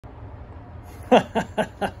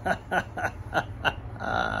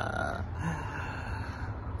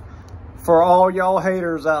For all y'all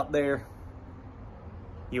haters out there,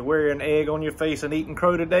 you wearing egg on your face and eating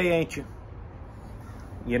crow today, ain't you?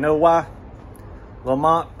 You know why?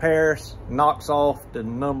 Lamont Paris knocks off the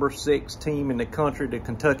 #6 team in the country, the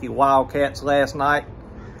Kentucky Wildcats, last night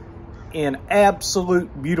in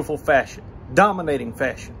absolute beautiful fashion, dominating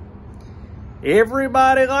fashion.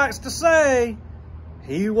 Everybody likes to say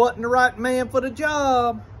he wasn't the right man for the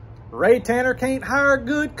job. Ray Tanner can't hire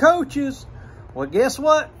good coaches. Well, guess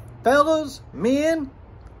what, fellas, men,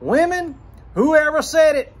 women, whoever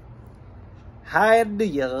said it, how do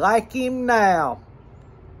you like him now?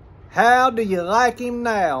 How do you like him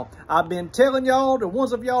now? I've been telling y'all, the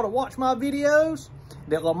ones of y'all that watch my videos,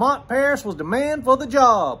 that Lamont Paris was the man for the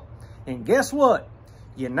job. And guess what?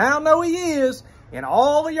 You now know he is, and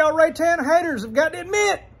all of y'all Ray Tanner haters have got to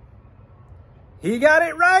admit, he got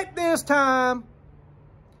it right this time.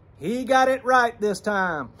 He got it right this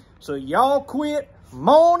time. So y'all quit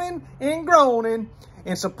moaning and groaning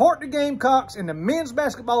and support the Gamecocks and the men's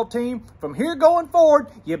basketball team from here going forward,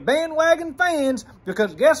 you bandwagon fans,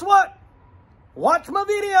 because guess what? Watch my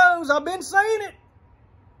videos. I've been saying it.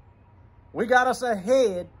 We got us a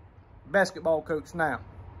head basketball coach now.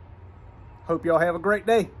 Hope y'all have a great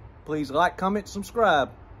day. Please like, comment, subscribe.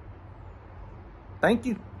 Thank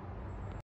you.